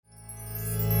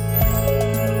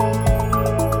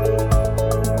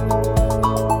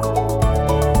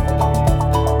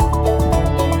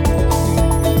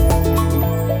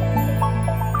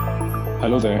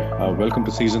Welcome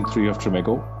to season 3 of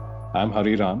TrimEgo. I'm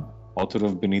Hari Ram, author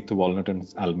of Beneath the Walnut and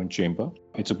its Almond Chamber.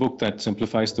 It's a book that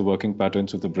simplifies the working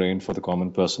patterns of the brain for the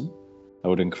common person. I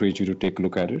would encourage you to take a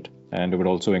look at it, and I would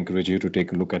also encourage you to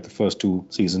take a look at the first 2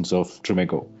 seasons of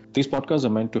TrimEgo. These podcasts are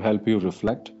meant to help you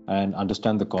reflect and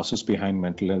understand the causes behind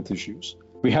mental health issues.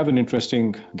 We have an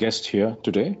interesting guest here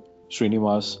today,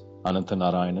 Srinivas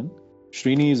Ananthanarayanan.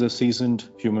 Srini is a seasoned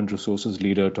human resources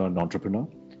leader turned entrepreneur.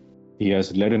 He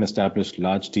has led and established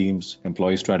large teams,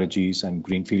 employee strategies, and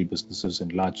greenfield businesses in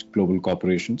large global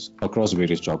corporations across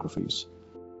various geographies.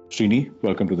 Srini,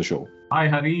 welcome to the show. Hi,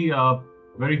 Hari.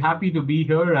 Very happy to be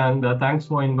here, and thanks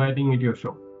for inviting me to your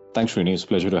show. Thanks, Srini. It's a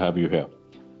pleasure to have you here.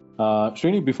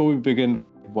 Srini, before we begin,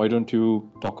 why don't you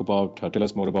tell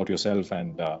us more about yourself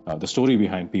and the story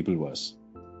behind Peopleverse?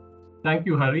 Thank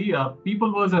you, Hari.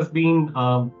 Peopleverse has been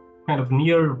kind of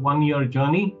near 1-year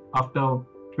journey after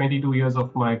 22 years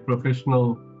of my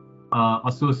professional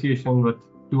association with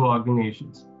 2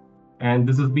 organizations. And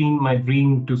this has been my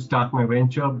dream to start my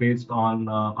venture based on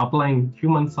applying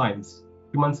human science.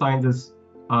 Human science is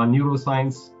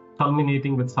neuroscience,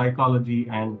 culminating with psychology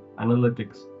and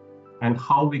analytics, and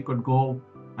how we could go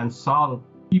and solve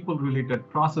people-related,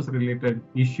 process-related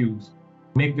issues,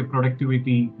 make the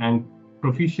productivity and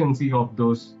proficiency of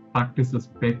those practices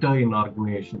better in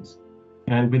organizations.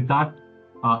 And with that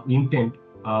intent,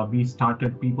 we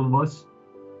started Peopleverse.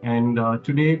 And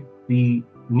today, the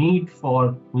need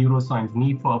for neuroscience,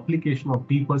 need for application of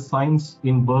deeper science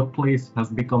in workplace has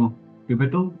become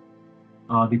pivotal.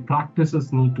 The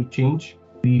practices need to change.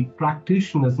 The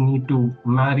practitioners need to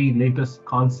marry latest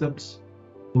concepts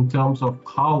in terms of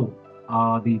how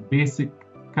the basic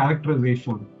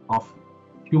characterization of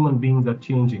human beings are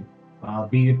changing,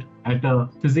 be it at a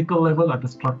physical level, at a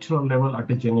structural level, at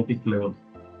a genetic level.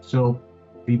 So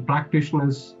the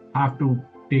practitioners have to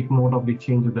take note of the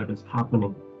changes that is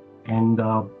happening. And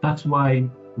that's why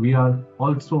we are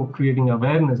also creating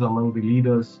awareness among the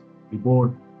leaders, the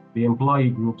board, the employee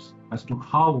groups as to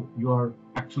how you are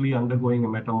actually undergoing a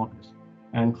metamorphosis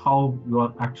and how you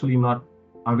are actually not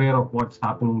aware of what's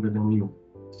happening within you.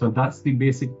 So that's the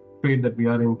basic trade that we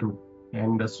are into.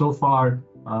 And so far,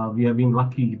 we have been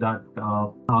lucky that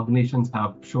organizations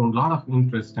have shown a lot of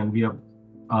interest, and we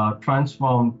have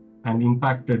transformed and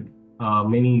impacted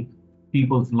many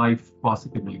people's life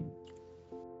positively.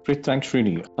 Great, thanks,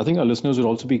 Srini. I think our listeners would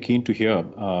also be keen to hear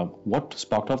what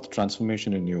sparked off the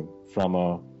transformation in you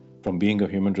from being a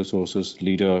human resources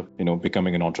leader,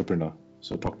 becoming an entrepreneur.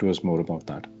 So talk to us more about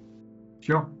that.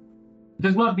 Sure. It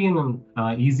has not been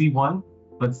an easy one.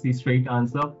 That's the straight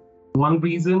answer. One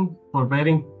reason for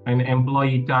wearing an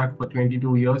employee tag for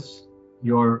 22 years,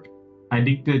 you're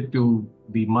addicted to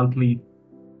the monthly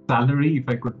salary, if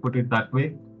I could put it that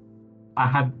way. I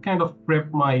had kind of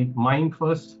prepped my mind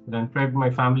first, then prepped my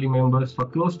family members for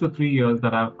close to 3 years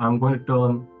that I'm going to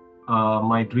turn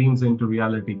my dreams into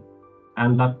reality.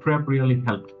 And that prep really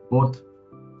helped, both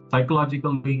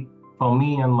psychologically for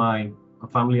me and my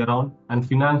family around, and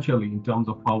financially in terms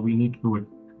of how we need to do it.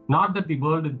 Not that the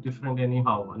world is different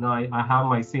anyhow. And I have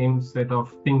my same set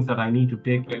of things that I need to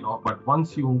take care of. But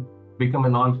once you become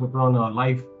an entrepreneur,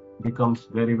 life becomes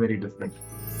very, very different.